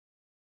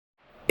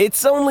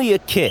It's only a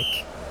kick,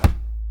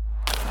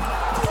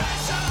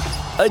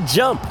 a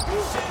jump,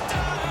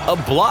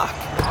 a block.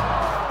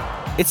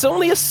 It's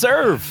only a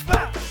serve.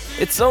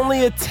 It's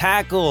only a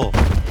tackle,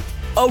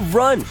 a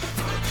run.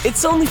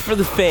 It's only for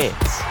the fans.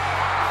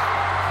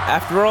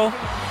 After all,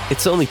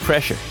 it's only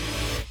pressure.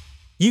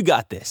 You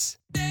got this.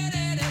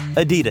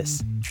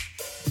 Adidas.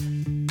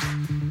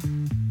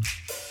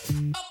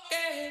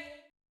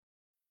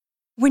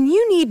 When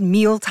you need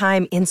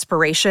mealtime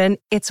inspiration,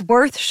 it's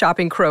worth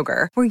shopping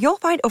Kroger, where you'll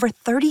find over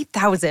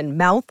 30,000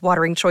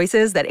 mouth-watering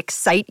choices that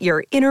excite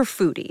your inner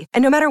foodie.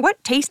 And no matter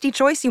what tasty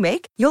choice you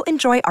make, you'll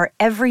enjoy our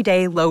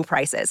everyday low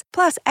prices,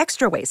 plus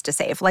extra ways to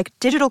save, like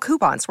digital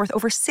coupons worth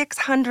over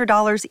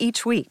 $600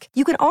 each week.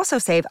 You can also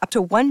save up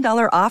to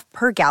 $1 off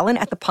per gallon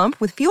at the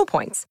pump with fuel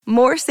points.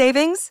 More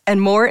savings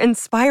and more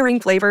inspiring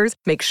flavors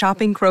make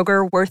shopping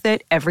Kroger worth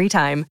it every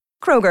time.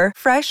 Kroger,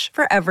 fresh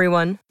for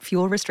everyone.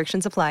 Fuel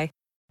restrictions apply.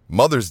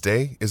 Mother's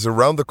Day is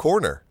around the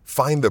corner.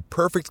 Find the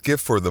perfect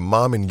gift for the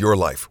mom in your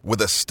life with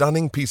a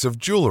stunning piece of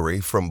jewelry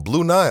from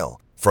Blue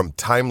Nile. From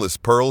timeless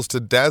pearls to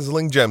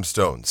dazzling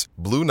gemstones,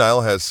 Blue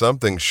Nile has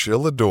something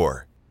she'll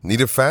adore.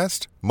 Need it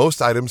fast?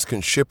 Most items can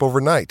ship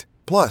overnight.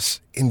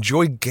 Plus,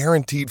 enjoy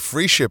guaranteed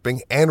free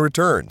shipping and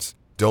returns.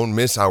 Don't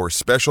miss our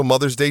special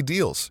Mother's Day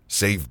deals.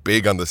 Save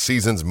big on the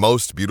season's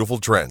most beautiful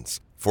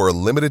trends. For a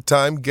limited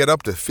time, get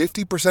up to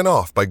 50%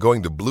 off by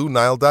going to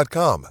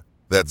BlueNile.com.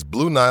 That's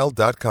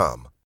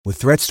BlueNile.com. With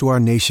threats to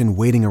our nation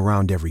waiting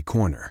around every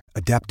corner,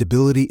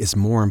 adaptability is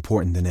more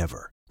important than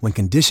ever. When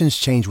conditions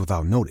change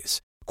without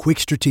notice, quick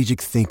strategic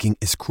thinking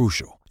is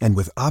crucial. And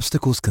with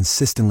obstacles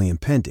consistently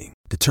impending,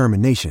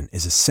 determination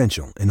is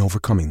essential in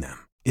overcoming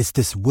them. It's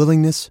this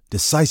willingness,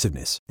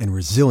 decisiveness, and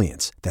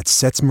resilience that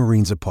sets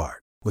Marines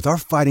apart. With our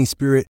fighting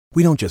spirit,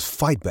 we don't just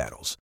fight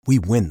battles, we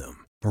win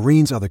them.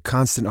 Marines are the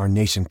constant our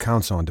nation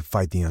counts on to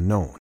fight the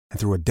unknown. And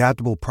through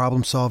adaptable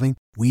problem solving,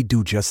 we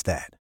do just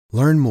that.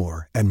 Learn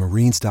more at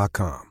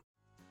Marines.com.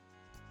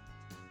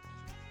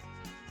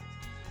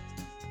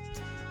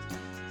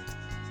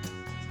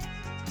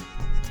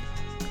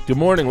 Good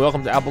morning.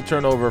 Welcome to Apple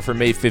Turnover for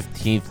May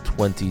 15th,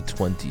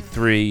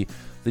 2023.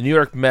 The New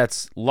York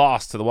Mets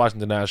lost to the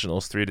Washington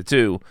Nationals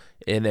 3-2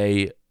 in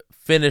a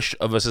finish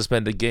of a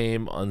suspended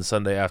game on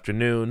Sunday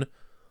afternoon.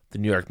 The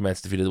New York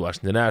Mets defeated the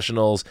Washington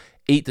Nationals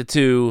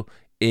 8-2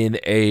 in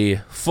a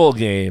full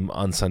game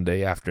on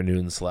Sunday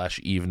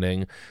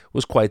afternoon/evening.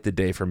 Was quite the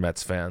day for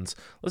Mets fans.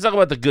 Let's talk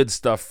about the good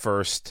stuff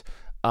first.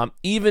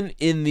 Even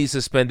in the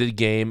suspended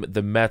game,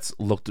 the Mets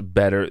looked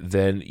better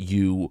than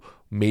you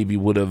maybe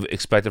would have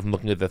expected from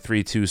looking at the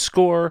 3-2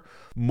 score.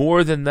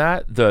 More than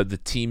that, the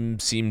team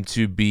seemed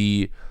to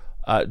be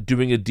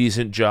doing a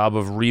decent job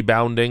of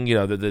rebounding. You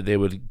know,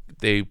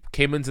 they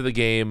came into the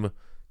game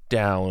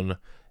down,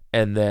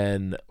 and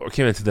then, or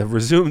came into the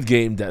resumed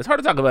game down. It's hard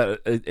to talk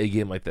about a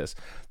game like this.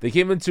 They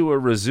came into a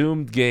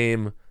resumed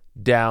game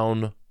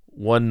down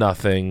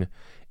 1-0,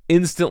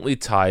 instantly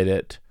tied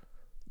it.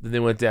 Then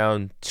they went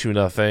down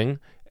 2-0,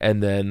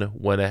 and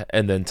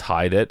then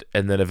tied it,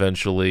 and then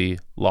eventually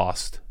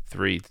lost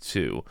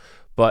 3-2.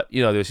 But,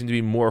 you know, there seemed to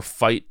be more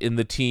fight in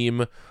the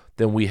team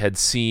than we had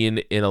seen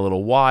in a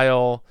little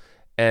while.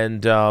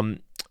 And,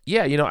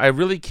 yeah, you know, I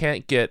really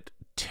can't get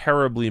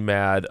terribly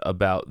mad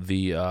about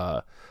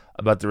the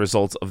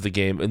results of the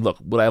game. And look,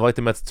 would I like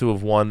the Mets to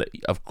have won?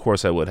 Of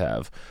course I would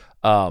have.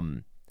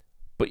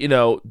 But, you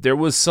know, there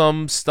was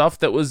some stuff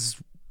that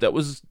was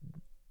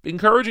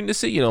encouraging to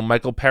see. You know,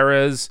 Michael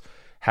Perez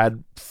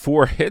had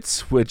 4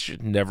 hits, which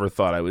never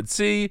thought I would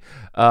see.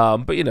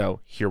 But, you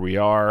know, here we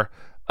are.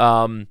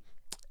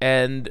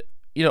 And,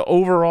 you know,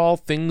 overall,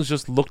 things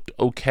just looked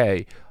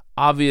okay.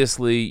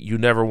 Obviously, you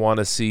never want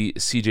to see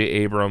C.J.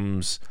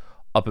 Abrams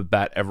up at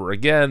bat ever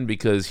again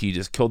because he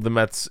just killed the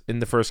Mets in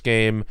the first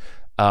game.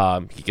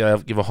 He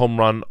got a home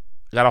run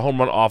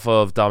off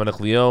of Dominic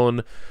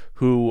Leone,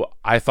 who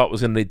I thought was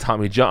going to need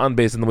Tommy John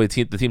based on the way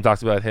the team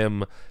talked about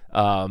him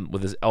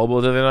with his elbow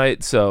the other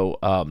night. So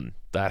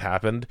that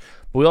happened.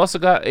 But we also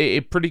got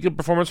a pretty good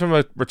performance from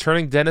a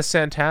returning Dennis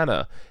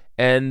Santana,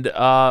 and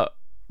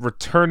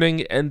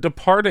returning and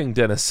departing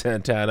Dennis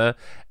Santana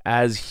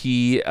as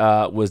he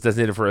was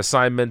designated for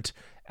assignment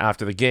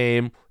after the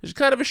game, which is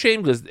kind of a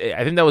shame because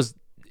I think that was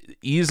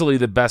easily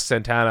the best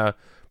Santana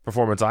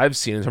performance I've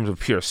seen in terms of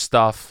pure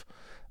stuff.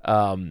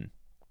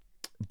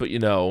 But, you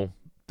know,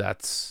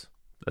 that's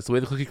the way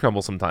the cookie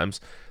crumbles sometimes.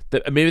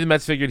 Maybe the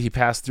Mets figured he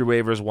passed through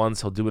waivers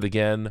once, he'll do it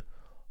again.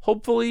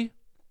 Hopefully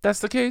that's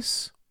the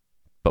case,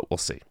 but we'll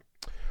see.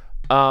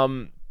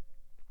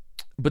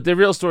 But the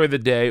real story of the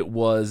day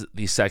was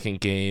the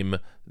second game,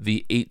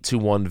 the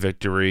 8-2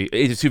 victory,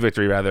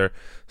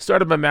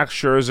 started by Max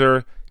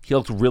Scherzer. He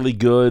looked really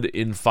good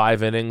in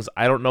 5 innings.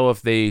 I don't know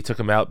if they took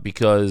him out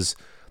because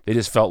they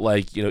just felt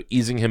like, you know,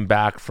 easing him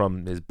back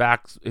from his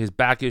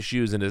back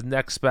issues and his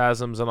neck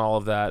spasms and all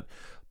of that.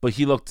 But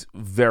he looked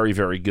very,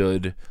 very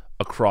good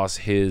across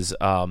his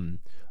 5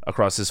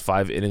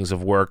 innings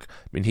of work.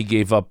 I mean, he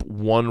gave up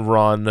 1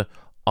 run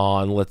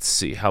on, let's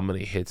see, how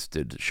many hits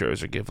did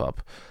Scherzer give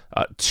up?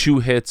 2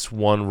 hits,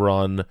 1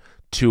 run,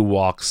 2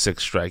 walks,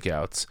 6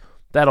 strikeouts.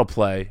 That'll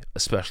play,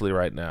 especially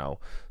right now.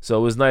 So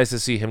it was nice to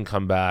see him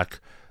come back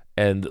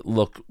and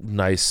look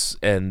nice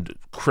and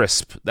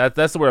crisp.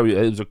 That's the word.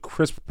 It was a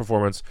crisp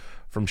performance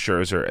from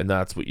Scherzer, and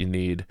that's what you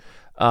need.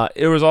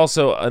 It was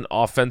also an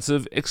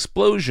offensive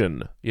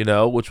explosion,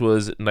 which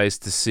was nice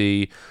to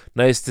see.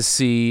 Nice to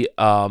see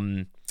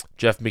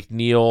Jeff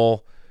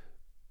McNeil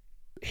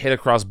hit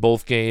across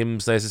both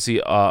games. Nice to see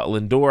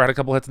Lindor had a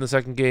couple hits in the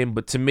second game.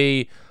 But to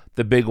me,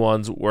 the big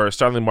ones were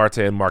Starling Marte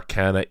and Mark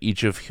Canha,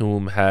 each of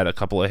whom had a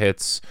couple of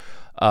hits.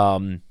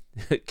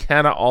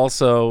 Canha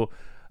also,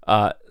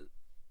 how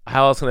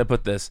else can I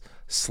put this,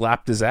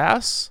 slapped his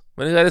ass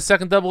when he had his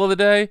second double of the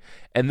day,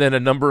 and then a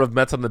number of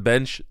Mets on the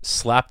bench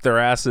slapped their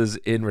asses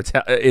it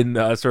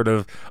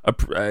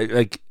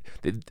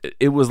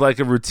was like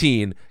a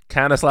routine.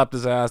 Canha slapped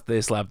his ass,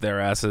 they slapped their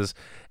asses.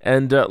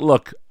 And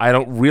look, I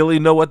don't really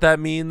know what that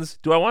means.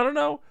 Do I want to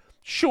know?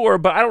 Sure,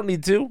 but I don't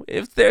need to.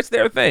 If it's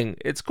their thing,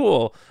 it's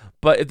cool.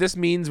 But if this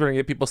means we're going to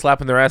get people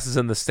slapping their asses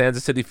in the stands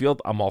at Citi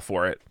Field, I'm all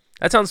for it.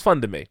 That sounds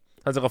fun to me.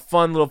 Sounds like a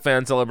fun little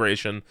fan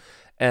celebration.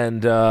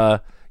 And,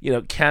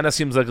 Canha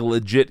seems like a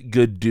legit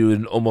good dude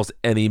in almost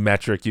any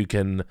metric you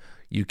can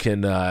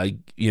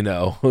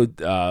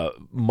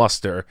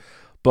muster.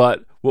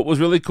 But what was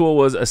really cool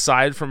was,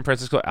 aside from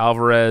Francisco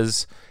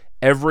Alvarez,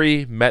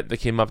 every Met that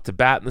came up to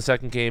bat in the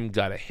second game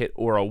got a hit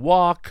or a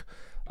walk.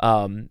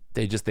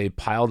 They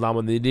piled on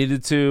when they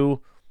needed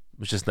to. It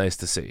was just nice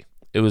to see.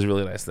 It was a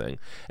really nice thing.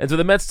 And so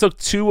the Mets took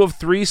 2 of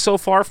 3 so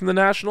far from the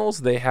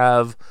Nationals. They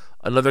have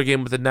another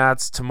game with the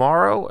Nats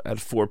tomorrow at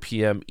 4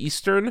 p.m.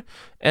 Eastern.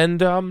 And,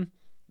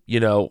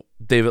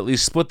 they've at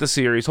least split the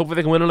series. Hopefully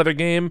they can win another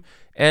game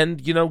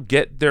and,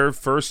 get their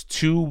first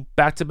 2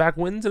 back-to-back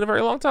wins in a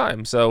very long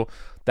time. So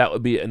that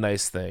would be a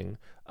nice thing.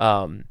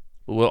 What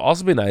will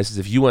also be nice is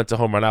if you went to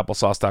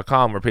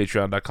homerunnapplesauce.com or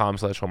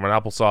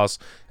patreon.com/homerunnapplesauce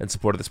and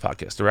supported this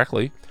podcast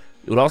directly.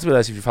 It would also be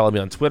nice if you follow me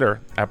on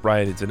Twitter at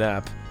Brian Needs an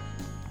App.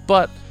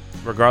 But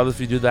regardless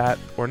if you do that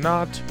or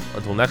not,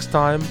 until next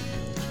time,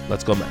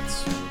 let's go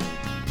Mets.